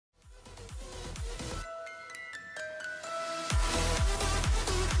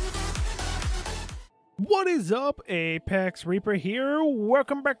What is up, ApexReaper here?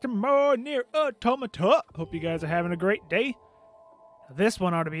 Welcome back to more NieR Automata. Hope you guys are having a great day. This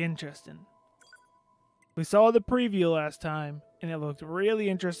one ought to be interesting. We saw the preview last time, and it looked really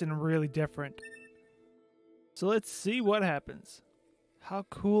interesting and really different. So let's see what happens. How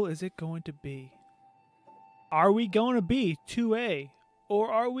cool is it going to be? Are we going to be 2A,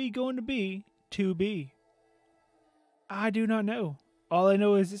 or are we going to be 2B? I do not know. All I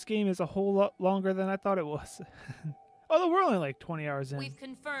know is this game is a whole lot longer than I thought it was. Although we're only like 20 hours in. We've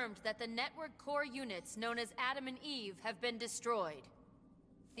confirmed that the network core units known as Adam and Eve have been destroyed.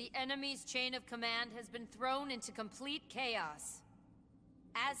 The enemy's chain of command has been thrown into complete chaos.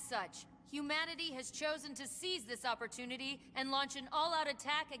 As such, humanity has chosen to seize this opportunity and launch an all-out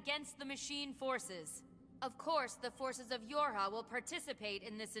attack against the machine forces. Of course, the forces of Yorha will participate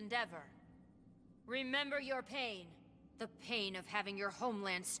in this endeavor. Remember your pain. The pain of having your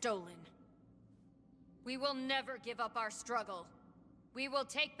homeland stolen. We will never give up our struggle. We will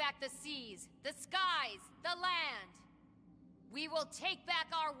take back the seas, the skies, the land. We will take back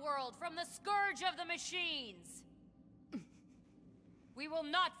our world from the scourge of the machines. We will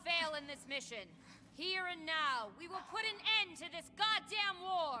not fail in this mission. Here and now, we will put an end to this goddamn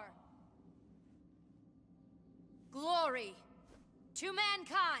war. Glory to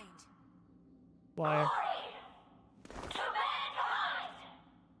mankind. Why? Glory to mankind!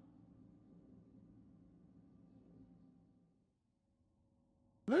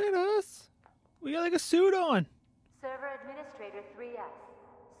 Look at us. We got like a suit on. Server Administrator 3S.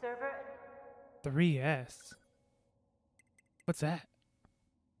 Server... 3S? What's that?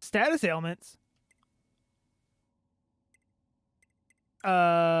 Status ailments?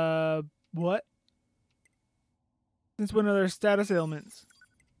 What? Since when are there status ailments?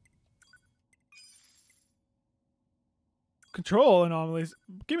 Control anomalies.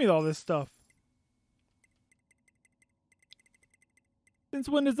 Give me all this stuff. Since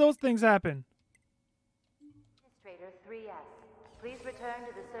when does those things happen? Administrator 3S. Please return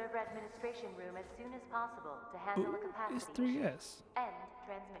to the server administration room as soon as possible to handle a capacity It's 3S. End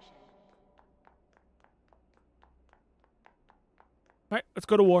transmission. Alright, let's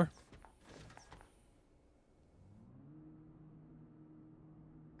go to war.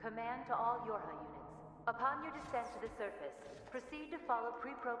 Command to all Yorha units. Upon your descent to the surface, proceed to follow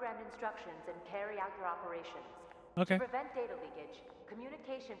pre-programmed instructions and carry out your operations. Okay. To prevent data leakage,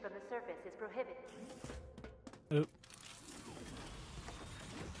 communication from the surface is prohibited. Oop.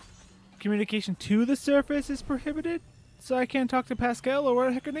 Communication to the surface is prohibited? So I can't talk to Pascal or what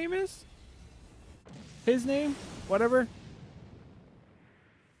the heck her name is? His name? Whatever.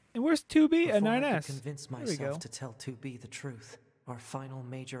 And where's 2B and Before I 9S? could convince There we go. myself to tell 2B the truth, our final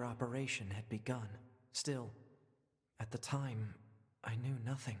major operation had begun. Still, at the time, I knew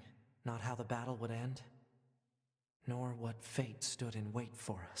nothing. Not how the battle would end, nor what fate stood in wait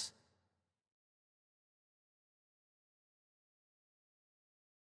for us.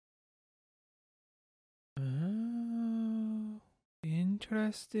 Oh,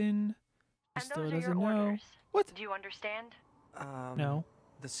 interesting. And Still those are your doesn't know. orders. What? Do you understand? No.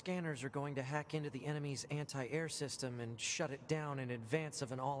 The scanners are going to hack into the enemy's anti-air system and shut it down in advance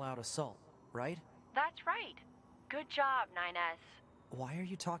of an all-out assault, right? That's right. Good job, 9S. Why are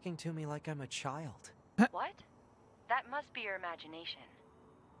you talking to me like I'm a child? What? That must be your imagination.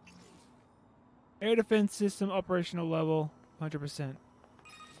 Air defense system operational level 100%.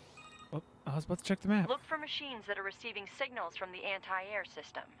 Oh, I was about to check the map. Look for machines that are receiving signals from the anti-air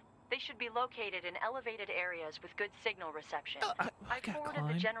system. They should be located in elevated areas with good signal reception. I I've gotta forwarded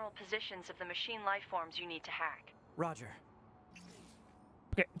climb. the general positions of the machine life forms you need to hack. Roger.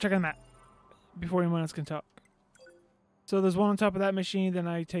 Okay, check on the map before anyone else can talk. So there's one on top of that machine, then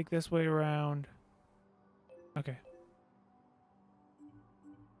I take this way around. Okay.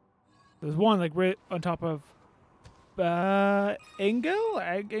 There's one like right on top of Engel?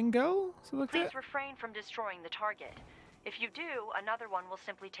 Engel? So like Please that. refrain from destroying the target. If you do, another one will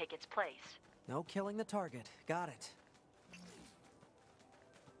simply take its place. No killing the target. Got it.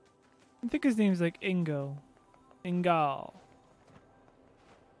 I think his name's like Engel. Engel.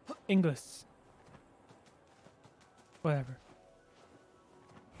 Inglis. Whatever.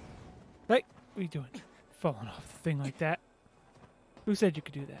 Hey, what are you doing? Falling off the thing like that. Who said you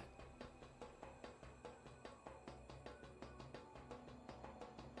could do that?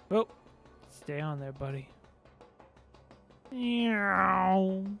 Oh, stay on there, buddy.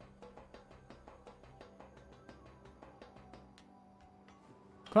 Meow.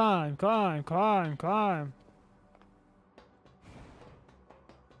 Climb, climb, climb, climb.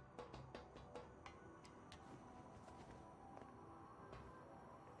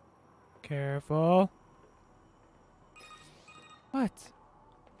 Careful. What?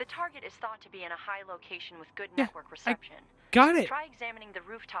 The target is thought to be in a high location with good Yeah, network reception. Got it! Try examining the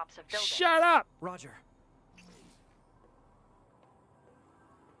rooftops of buildings. Shut up! Roger.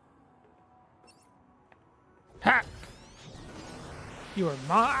 Hack! You are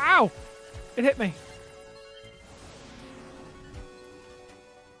my. Ow! It hit me.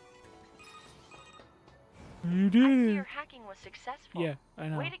 You I did see it. your hacking was successful. Yeah, I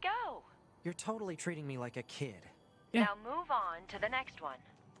know. Way to go. You're totally treating me like a kid. Yeah. Now move on to the next one.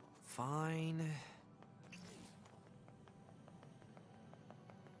 Fine.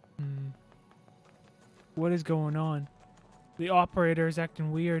 What is going on? The operator is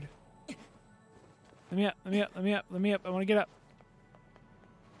acting weird. Let me up, let me up, let me up, let me up. I want to get up.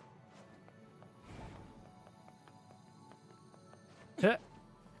 Huh.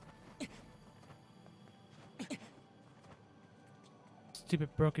 Stupid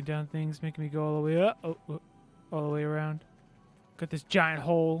broken down things making me go all the way up. Oh, all the way around. Got this giant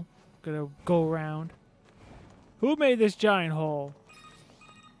hole. Gotta go around. Who made this giant hole?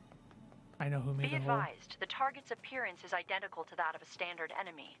 I know who made Be the hole. advised, the target's appearance is identical to that of a standard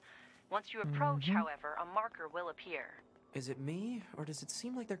enemy. Once you approach, however, a marker will appear. Is it me, or does it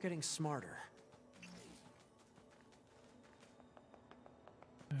seem like they're getting smarter?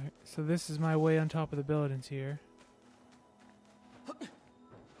 Alright, so this is my way on top of the buildings here.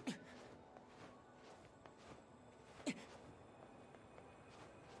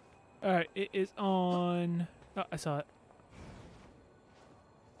 Alright, it is on... Oh, I saw it.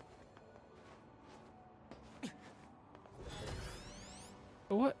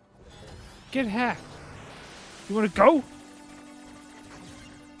 What? Get hacked. You want to go?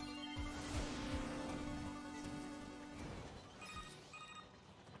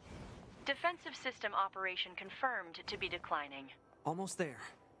 Defensive system operation confirmed to be declining. Almost there.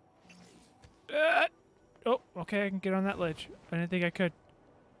 Oh, okay, I can get on that ledge. I didn't think I could.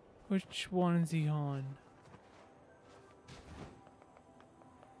 Which one is he on?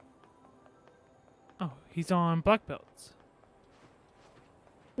 Oh, he's on black belts.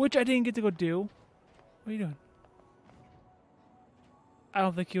 Which I didn't get to go do. What are you doing? I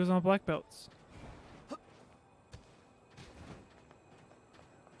don't think he was on black belts.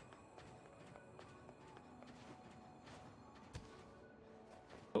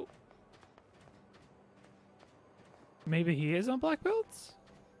 Oh. Maybe he is on black belts?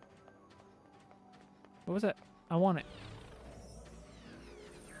 What was that? I want it.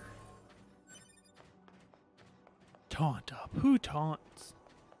 Taunt up. Who taunts?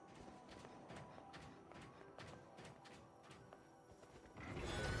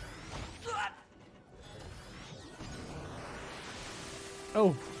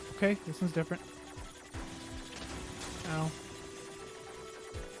 Oh, okay. This one's different. Ow.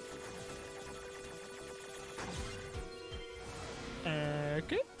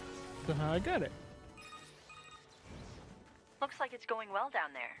 Okay. So I got it. Looks like it's going well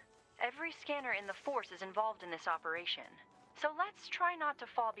down there. Every scanner in the force is involved in this operation. So let's try not to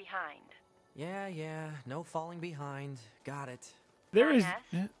fall behind. Yeah, no falling behind. Got it. There is. Yes?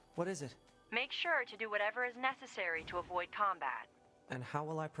 Yeah. What is it? Make sure to do whatever is necessary to avoid combat. And how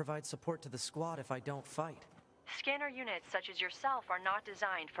will I provide support to the squad if I don't fight? Scanner units such as yourself are not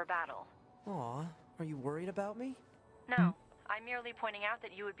designed for battle. Aw, are you worried about me? No, I'm merely pointing out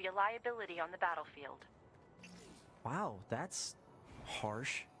that you would be a liability on the battlefield. Wow, that's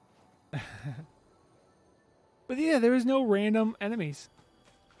harsh. But yeah, there is no random enemies.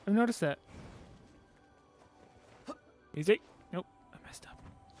 I've noticed that. Easy. Nope, I messed up.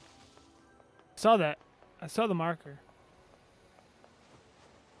 Saw that. I saw the marker.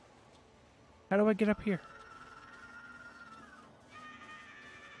 How do I get up here?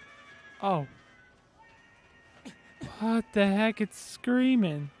 Oh. What the heck? It's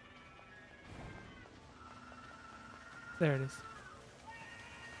screaming. There it is.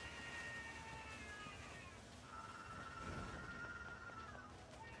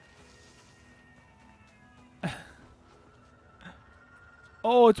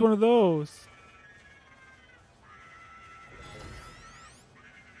 Oh, it's one of those.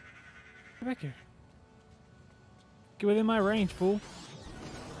 Get back here. Get within my range, fool.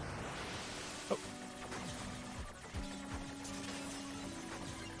 Oh.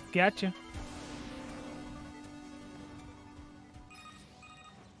 Gotcha.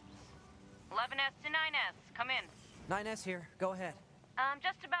 to 9S, come in. 9S here, go ahead.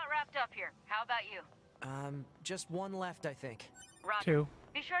 Just about wrapped up here. How about you? Just one left, I think. Roger. 2.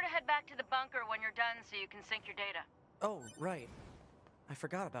 Be sure to head back to the bunker when you're done so you can sync your data. Oh, right. I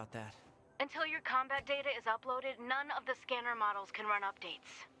forgot about that. Until your combat data is uploaded, none of the scanner models can run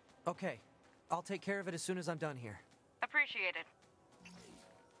updates. Okay, I'll take care of it as soon as I'm done here. Appreciate it.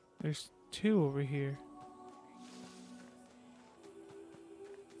 There's two over here.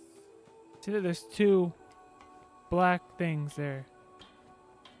 See that there's two black things there.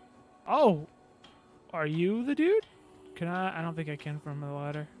 Oh! Are you the dude? Can I? I don't think I can from the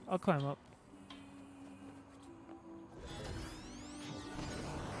ladder. I'll climb up.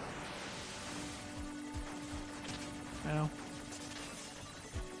 Ow.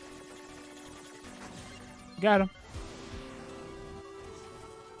 Got him.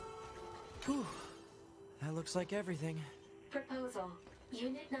 Whew. That looks like everything. Proposal.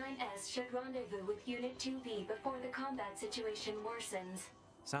 Unit 9S should rendezvous with Unit 2B before the combat situation worsens.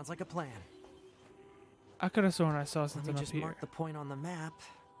 Sounds like a plan. I could have sworn I saw Let something me up just here. mark the point on the map.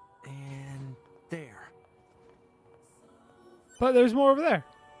 And there. But there's more over there.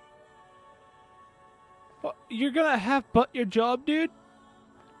 Well, you're gonna half butt your job, dude?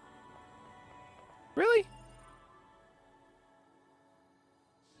 Really?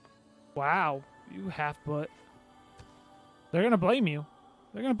 Wow, you half butt. They're gonna blame you.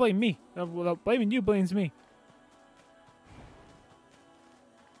 They're gonna blame me. Without blaming you, blames me.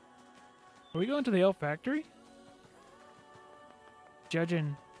 Are we going to the L factory?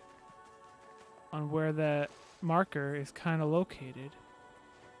 Judging on where that marker is kind of located.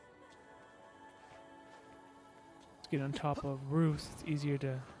 Let's get on top of roofs. It's easier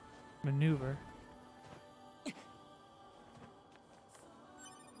to maneuver.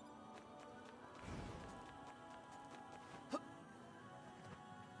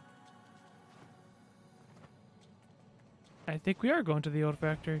 I think we are going to the old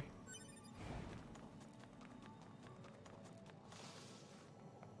factory.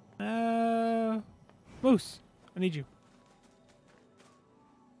 Moose, I need you.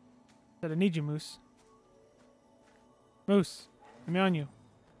 Said I need you, Moose. Moose, I'm on you.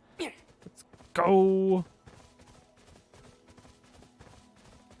 Let's go.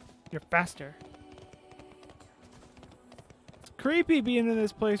 You're faster. It's creepy being in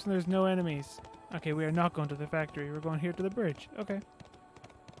this place when there's no enemies. Okay, we are not going to the factory. We're going here to the bridge. Okay.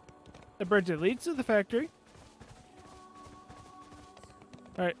 The bridge that leads to the factory.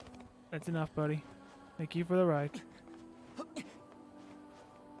 Alright. That's enough, buddy. Thank you for the ride.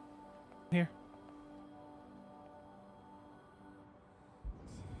 Here.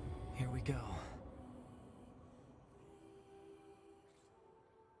 Here we go.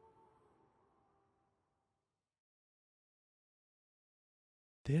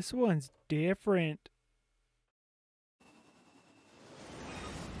 This one's different.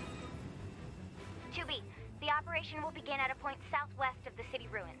 The operation will begin at a point southwest of the city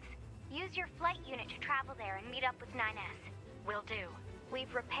ruins. Use your flight unit to travel there and meet up with 9S. Will do.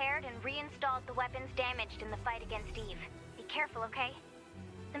 We've repaired and reinstalled the weapons damaged in the fight against Eve. Be careful, okay?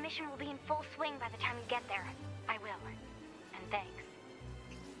 The mission will be in full swing by the time you get there. I will. And thanks.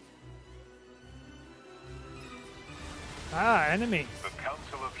 Ah, enemies. The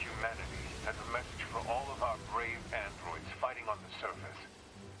Council of Humanity has a message for all of our brave androids fighting on the surface.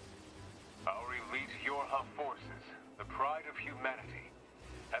 Our elite Yorha forces, the pride of humanity,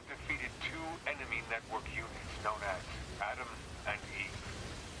 have defeated two enemy network units known as Adam and Eve.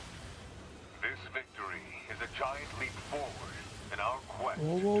 This victory is a giant leap forward in our quest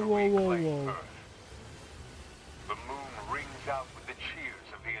to reclaim Earth. The moon rings out with the cheers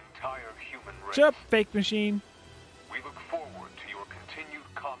of the entire human race. Shut up, fake machine. We look forward to your continued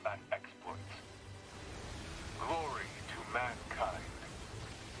combat exploits. Glory to mankind.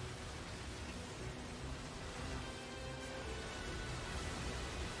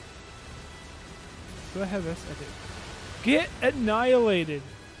 Do I have this? I do. Get annihilated.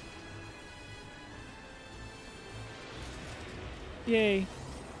 Yay.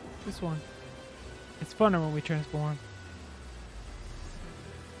 This one. It's funner when we transform.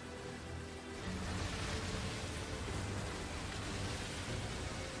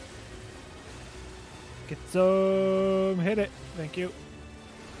 Get some. Hit it. Thank you.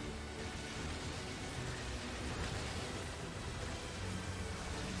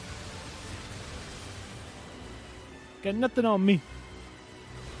 Got nothing on me.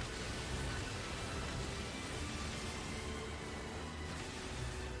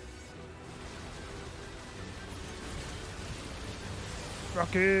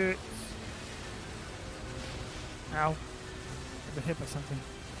 Rockets. Ow. I've been hit by something.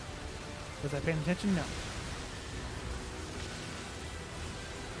 Was I paying attention? No.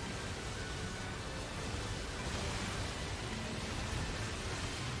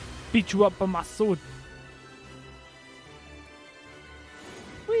 Beat you up on my sword.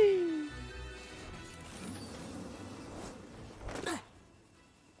 Whee!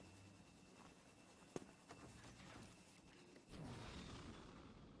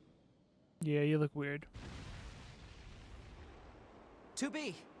 Yeah, you look weird.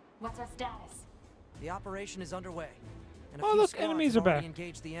 2B, What's our status? the operation is underway. And a Oh, few look, squads enemies have are already back.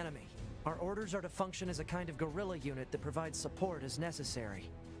 engaged the enemy. Our orders are to function as a kind of guerrilla unit that provides support as necessary.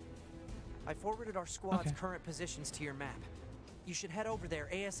 I forwarded our squad's Okay. current positions to your map. You should head over there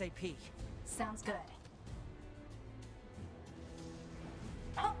ASAP. Sounds good.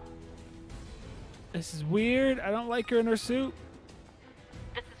 This is weird. I don't like her in her suit.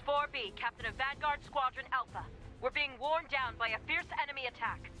 This is 4B, Captain of Vanguard Squadron Alpha. We're being worn down by a fierce enemy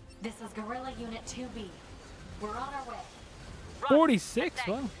attack. This is Guerrilla Unit 2B. We're on our way. Run. 46? Thanks.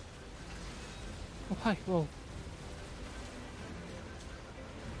 Wow. Oh, hi. Whoa.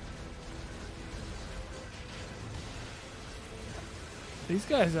 These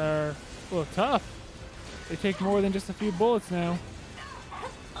guys are a little tough. They take more than just a few bullets now.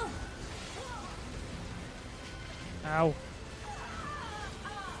 Ow.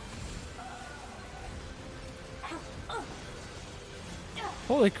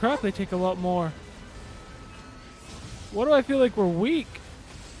 Holy crap, they take a lot more. What do I feel like we're weak?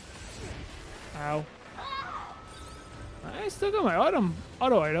 Ow. I still got my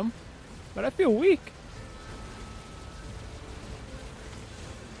auto item, but I feel weak.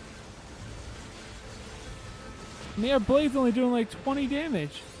 And our blade's only doing like 20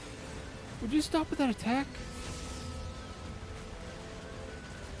 damage. Would you stop with that attack?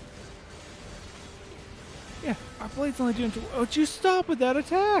 Yeah, our blade's only doing. Would you stop with that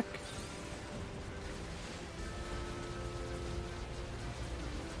attack?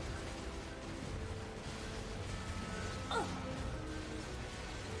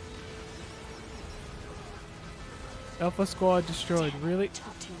 Alpha squad destroyed. Really?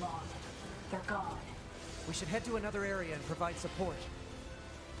 Took too long. They're gone. We should head to another area and provide support.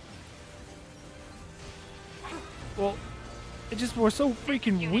 Well, we're so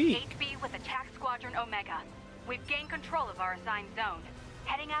freaking Unit weak. 8B with Attack Squadron Omega. We've gained control of our assigned zone.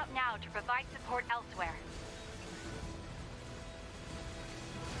 Heading out now to provide support elsewhere.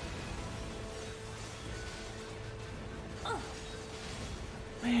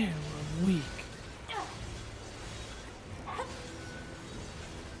 Man, we're weak.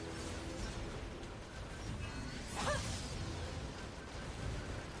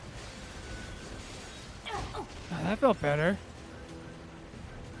 Ah, that felt better.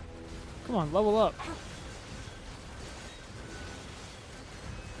 Come on, level up.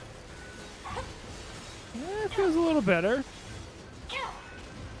 Yeah, it feels a little better.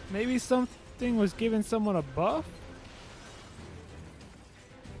 Maybe something was giving someone a buff?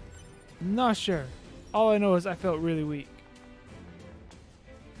 Not sure. All I know is I felt really weak.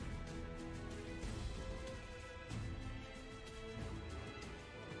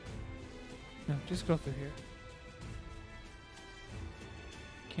 No, just go through here.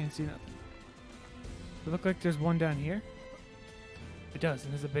 Can't see nothing. Does it look like there's one down here? It does,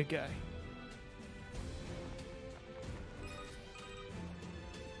 and there's a big guy.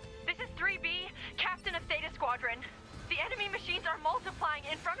 This is 3B, Captain of Theta Squadron. The enemy machines are multiplying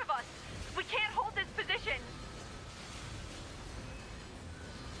in front of us. We can't hold this position.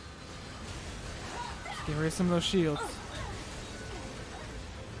 Just get rid of some of those shields.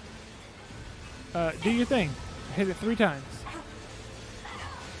 Do your thing. Hit it 3 times.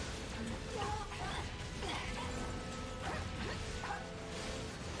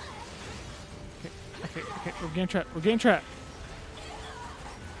 Okay, we're getting trapped. We're getting trapped.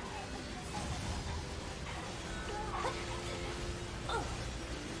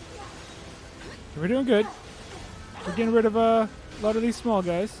 We're doing good. We're getting rid of a lot of these small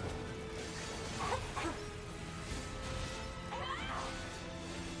guys.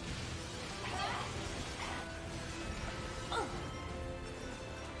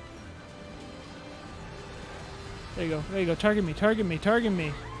 There you go. There you go. Target me. Target me. Target me.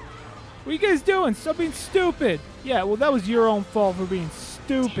 What are you guys doing? Stop being stupid. Yeah, well, that was your own fault for being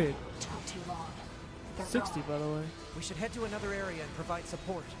stupid. Took too long. They're 60, gone. by the way. We should head to another area and provide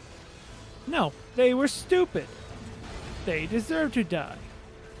support. No, they were stupid. They deserve to die.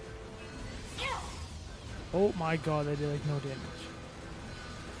 Oh my god, they did like no damage.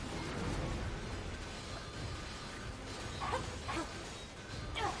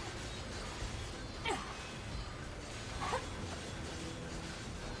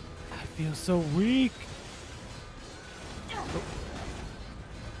 I feel so weak. Oh.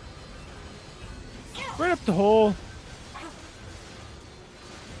 Right up the hole.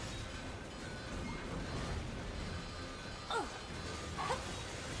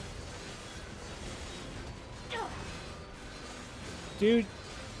 Dude,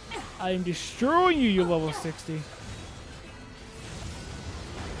 I am destroying you, you level 60.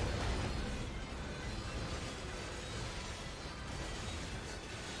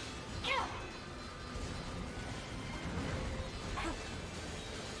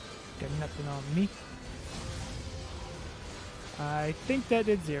 Nothing on me. I think that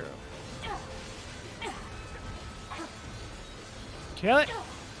did 0. Kill it.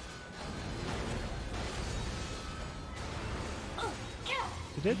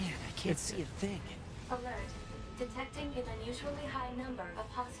 You did? Man, I can't see a thing. Alert. Detecting an unusually high number of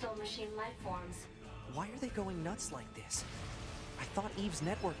hostile machine life forms. Why are they going nuts like this? I thought Eve's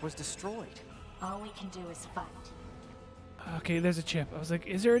network was destroyed. All we can do is fight. Okay, there's a chip. I was like,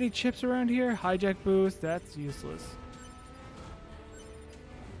 is there any chips around here? Hijack boost? That's useless.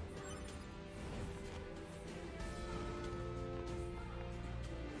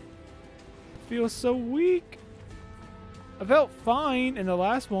 Feels so weak. I felt fine in the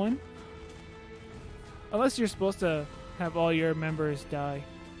last one. Unless you're supposed to have all your members die.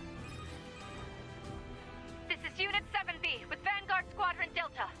 This is Unit 7B with Vanguard Squadron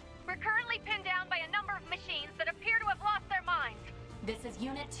Delta. We're currently pinned down by a number of machines that appear to have lost their minds. This is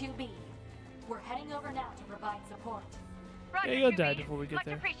Unit 2B. We're heading over now to provide support. Roger, Yeah, you'll 2B. die before we get Much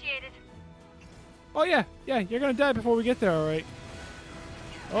there. appreciated. Oh yeah, you're gonna die before we get there, alright.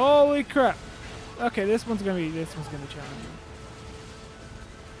 Holy crap. Okay, this one's gonna challenging.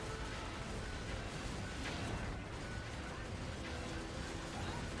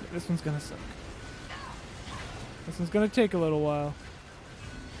 This one's gonna suck. This one's gonna take a little while.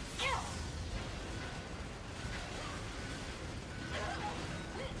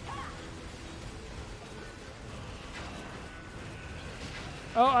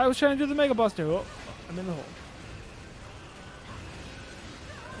 Oh, I was trying to do the Mega Buster. Oh, I'm in the hole.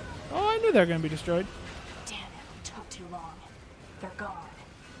 Oh, I knew they were going to be destroyed. Damn it, we took too long. They're gone.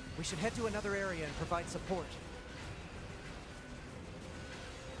 We should head to another area and provide support.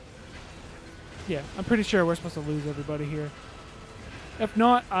 Yeah, I'm pretty sure we're supposed to lose everybody here. If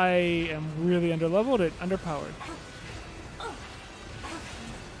not, I am really underleveled and underpowered.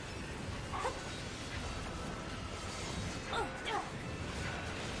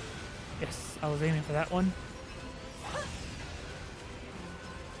 Yes, I was aiming for that one.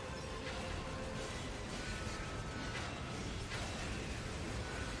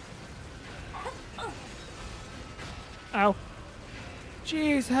 Ow.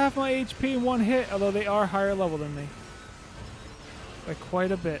 Jeez, half my HP in one hit, although they are higher level than me. By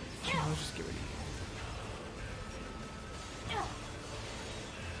quite a bit. I'll just get rid of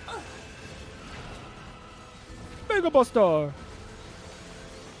you. Mega Buster!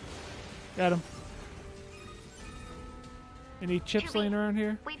 Got him. Any chips laying around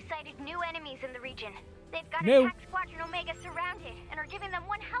here? We've sighted new enemies in the region. They've got New? attack Squadron Omega surrounded and are giving them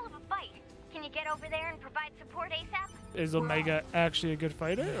one hell of a fight. Can you get over there and provide support ASAP? Is Omega actually a good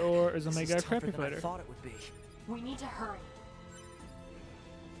fighter, or is Omega a This is tougher crappy than I fighter? thought it would be. We need to hurry.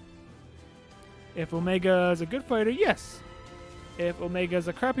 If Omega is a good fighter, yes. If Omega is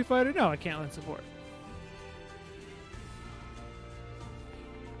a crappy fighter, no, I can't lend support.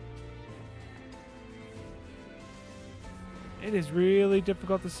 It is really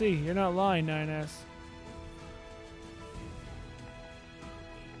difficult to see. You're not lying, 9S.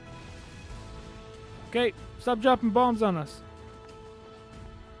 Okay, stop dropping bombs on us.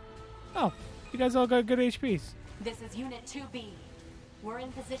 Oh, you guys all got good HPs. This is Unit 2B. We're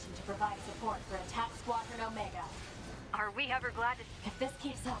in position to provide support for Attack Squadron Omega. Are we ever glad to... If this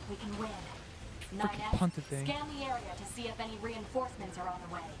keeps up, we can win. Freaking punted thing. Scan the area to see if any reinforcements are on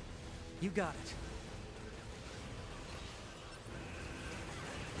the way. You got it.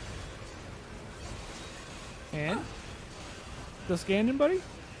 And? Still scanning, buddy?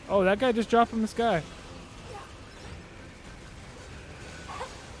 Oh, that guy just dropped from the sky.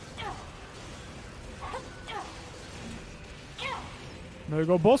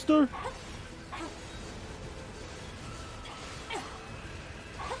 Mega Buster!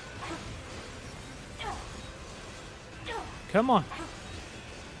 Come on.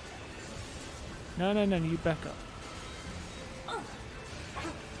 No, you back up.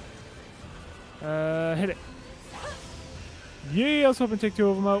 Hit it. Yeah, I was hoping to take 2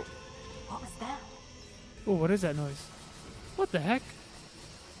 of them out. What was that? Oh, what is that noise? What the heck?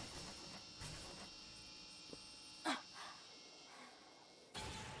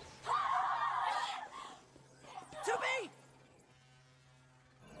 Toby!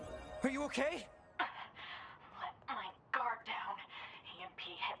 Are you okay? Let my guard down. EMP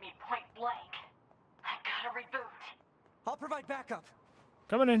hit me point blank. I gotta reboot. I'll provide backup.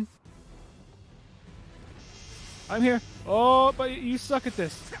 Coming in. I'm here. Oh, but you suck at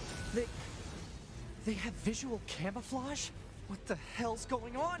this. They have visual camouflage? What the hell's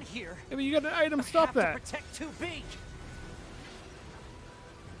going on here? I mean, you got an item. Stop have that. To protect 2B.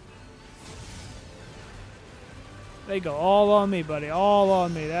 They go all on me, buddy. All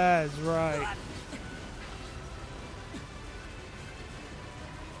on me. That is right.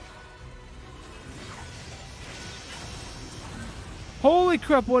 Holy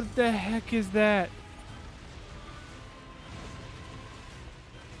crap, what the heck is that?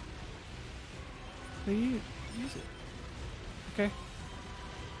 They use it. Okay.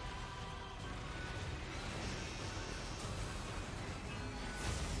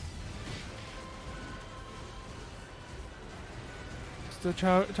 Still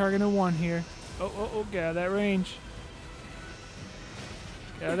targeting one here. Oh, get out of that range.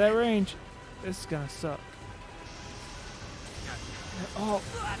 Get out of that range. This is gonna suck. Oh,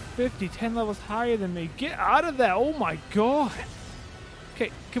 50, 10 levels higher than me. Get out of that. Oh my god. Okay,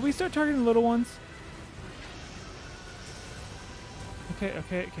 can we start targeting little ones?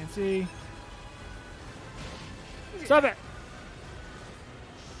 Okay, can't see. Stop it!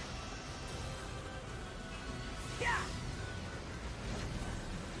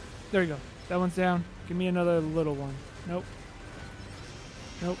 There we go. That one's down. Give me another little one. Nope.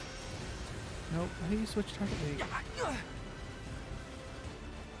 Nope. Nope. How do you switch target? There you go.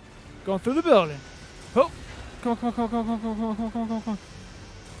 Going through the building. Oh! Come on.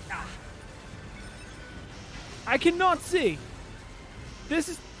 I cannot see! This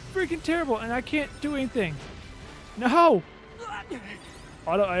is freaking terrible, and I can't do anything. No!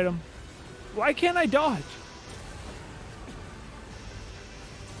 Auto item. Why can't I dodge?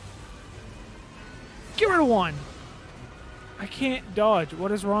 Get rid of one! I can't dodge.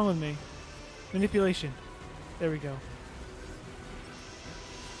 What is wrong with me? Manipulation. There we go.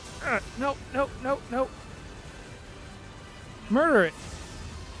 No. Murder it.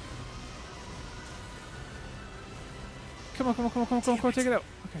 Come on, take it out.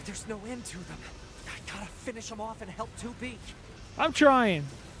 Okay. There's no end to them. I gotta finish them off and help 2B. I'm trying.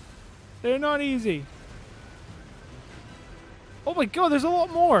 They're not easy. Oh my god, there's a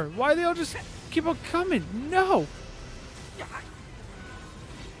lot more. Why they all just keep on coming? No.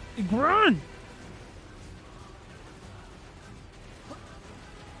 Run.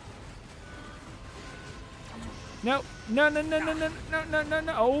 No.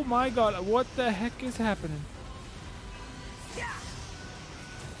 Oh my god, what the heck is happening?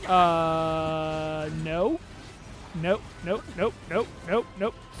 No. Nope.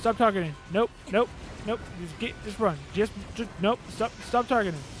 Stop targeting. Nope. Just run. Just nope. Stop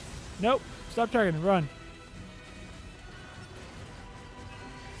targeting. Nope. Stop targeting. Run.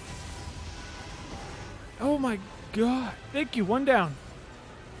 Oh my god. Thank you. One down.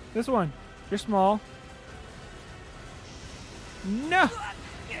 This one. You're small. No.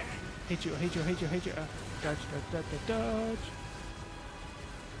 Hate you. Dodge.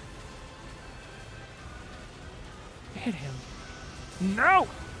 Hit him. No!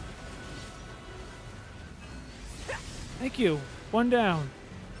 Thank you. One down.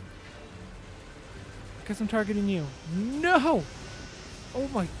 Because I'm targeting you. No! Oh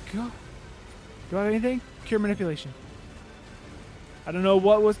my god. Do I have anything? Cure manipulation. I don't know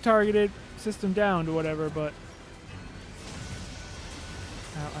what was targeted. System down or whatever, but...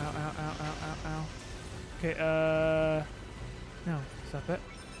 Ow. Okay, no. Stop it.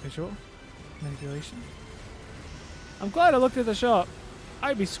 Visual. Manipulation. I'm glad I looked at the shop.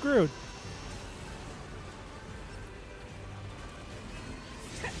 I'd be screwed.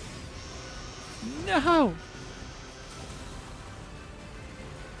 No!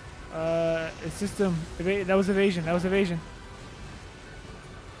 System. That was evasion.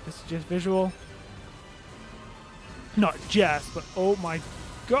 This is just visual. Not just, but oh my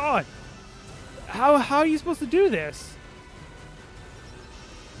god! How are you supposed to do this?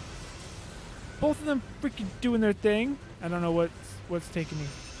 Both of them freaking doing their thing. I don't know what's taking me.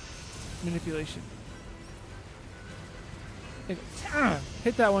 Manipulation.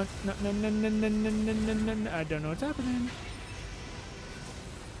 Hit that one. No. I don't know what's happening.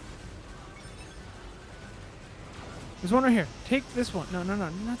 There's one right here. Take this one. No, not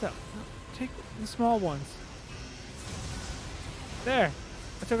that. No. Take the small ones. There.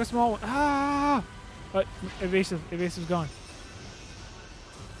 I took a small one. Ah! But evasive's gone.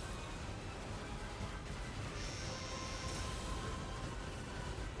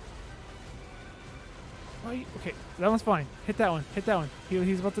 Okay, that one's fine. Hit that one.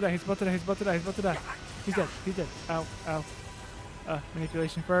 He's about to die. He's dead. Ow.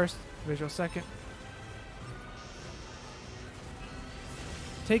 Manipulation first. Visual second.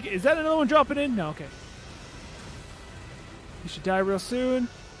 Take it. Is that another one dropping in? No, okay. He should die real soon.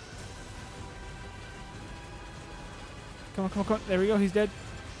 Come on. There we go. He's dead.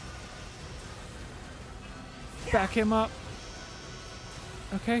 Back him up.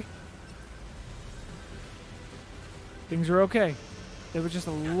 Okay. Things are okay. There was just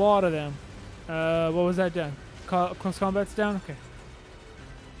a lot of them. What was that done? Close combat's down? Okay.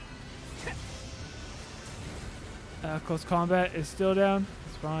 Close combat is still down.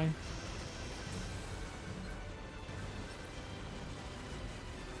 It's fine.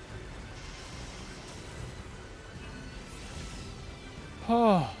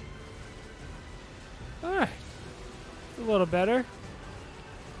 Oh. Alright. A little better.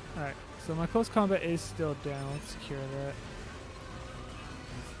 Alright. So my close combat is still down. Let's secure that.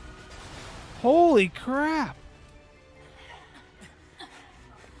 Holy crap!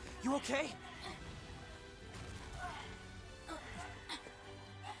 You okay?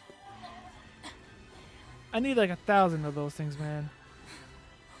 I need like 1,000 of those things, man.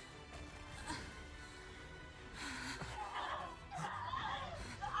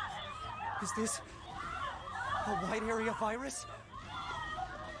 Is this a wide area virus?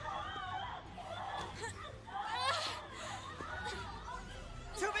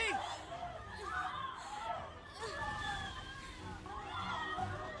 To me!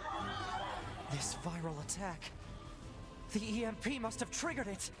 This viral attack. The EMP must have triggered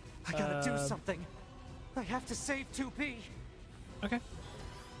it. I gotta do something. I have to save 2B. Okay.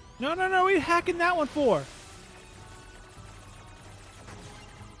 No, what are you hacking that one for?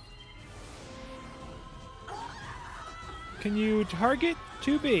 Can you target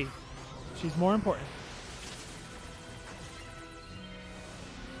 2B? She's more important.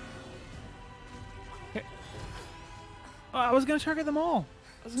 Okay. Oh, I was gonna target them all.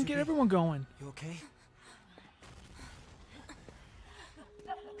 I was gonna get everyone going. You okay?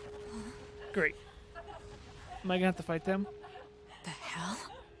 Great. Am I gonna have to fight them? The hell?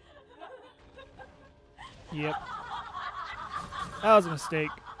 Yep. That was a mistake.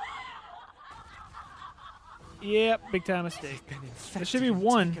 Yep, big time mistake. There should be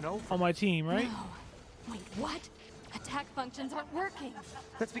one on my team, right? No. Wait, what? Attack functions aren't working.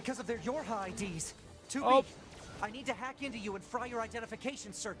 That's because of their Yorha IDs. 2B, Oh. I need to hack into you and fry your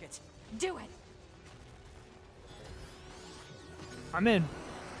identification circuit. Do it. I'm in.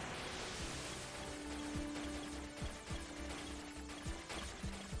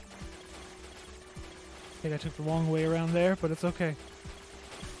 I think I took the long way around there, but it's okay.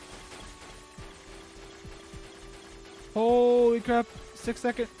 Holy crap, 6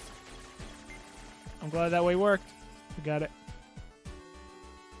 seconds. I'm glad that way worked. We got it.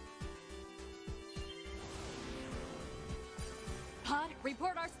 Pod,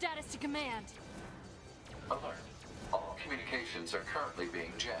 report our status to command. Alert. All communications are currently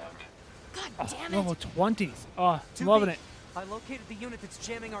being jammed. God damn it. Level 20s. Oh, 2B, loving it. I located the unit that's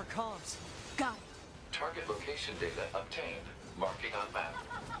jamming our comms. Got it. Target location data obtained. Marking on map.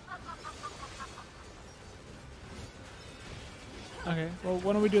 Okay, well,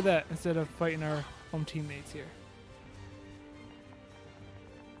 why don't we do that instead of fighting our home teammates here?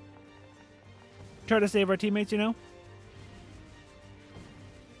 Try to save our teammates, you know?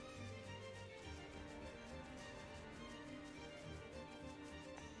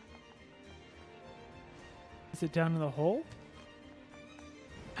 Is it down in the hole?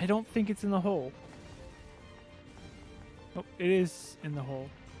 I don't think it's in the hole. Oh, it is in the hole.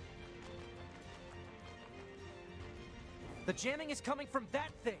 The jamming is coming from that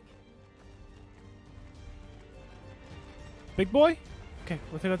thing. Big boy? Okay,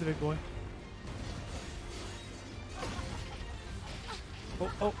 we'll take out the big boy.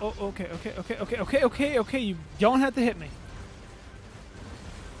 Oh, okay, you don't have to hit me.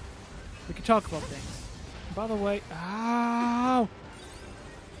 We can talk about things. By the way, ow!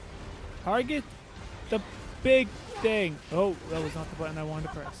 Target the big thing. Oh, that was not the button I wanted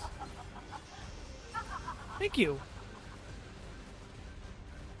to press. Thank you.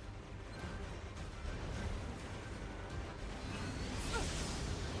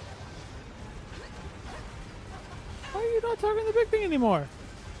 Why are you not targeting the big thing anymore?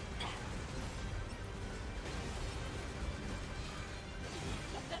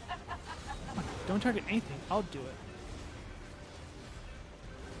 Don't target anything. I'll do it.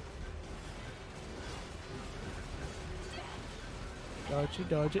 Dodge it,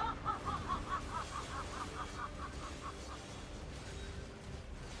 dodge it.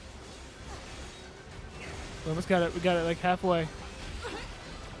 We almost got it. We got it like halfway.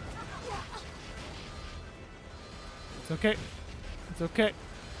 It's okay. It's okay.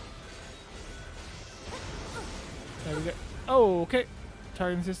 There we go. Oh, okay.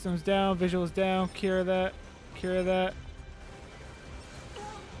 Targeting systems down. Visuals down. Cure that. Cure that.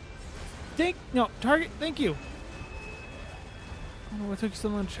 No, target. Thank you. I don't know what took you so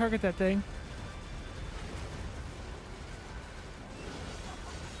long to target that thing.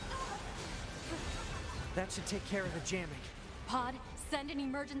 That should take care of the jamming. Pod, send an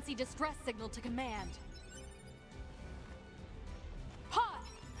emergency distress signal to command. Pod!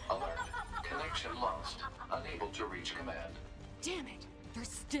 Alert. Connection lost. Unable to reach command. Damn it! You're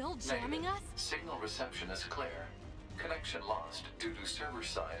still jamming Negative. us? Signal reception is clear. Connection lost due to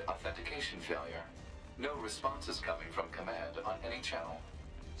server-side authentication failure. No response is coming from command on any channel.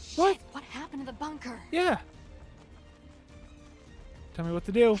 What? Shit, what happened to the bunker? Yeah. Tell me what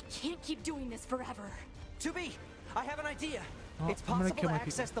to do. Can't keep doing this forever. 2B, I have an idea. Oh, It's I'm gonna possible kill to my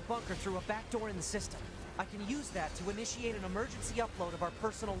access people. the bunker through a back door in the system. I can use that to initiate an emergency upload of our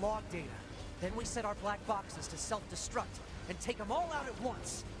personal log data. Then we set our black boxes to self-destruct and take them all out at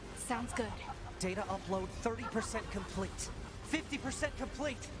once. Sounds good. Data upload 30% complete. 50%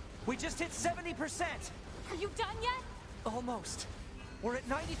 complete. We just hit 70%. Are you done yet? Almost. We're at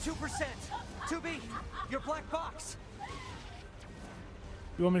 92%. 2B, your black box.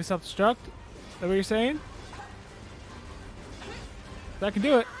 You want me to self-destruct? Is that what you're saying? I can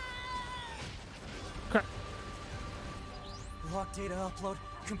do it. Crap. Log data upload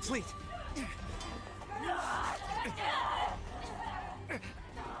complete.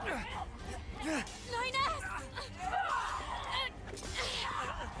 9S!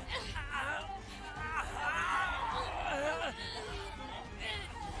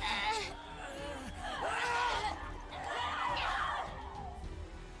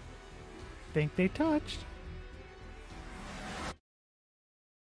 Think they touched.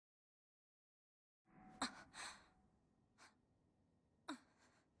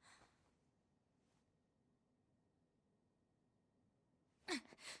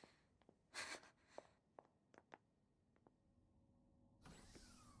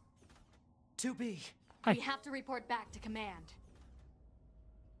 B. Hi. We have to report back to command.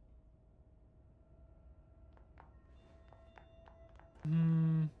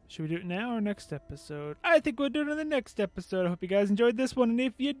 Should we do it now or next episode? I think we'll do it in the next episode. I hope you guys enjoyed this one, and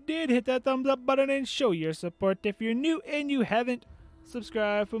if you did, hit that thumbs up button and show your support. If you're new and you haven't,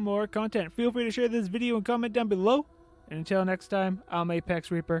 subscribe for more content. Feel free to share this video and comment down below. And until next time, I'm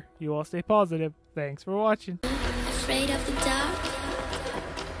ApexReaper. You all stay positive. Thanks for watching. Afraid of the dark?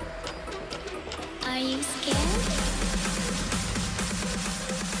 Are you scared?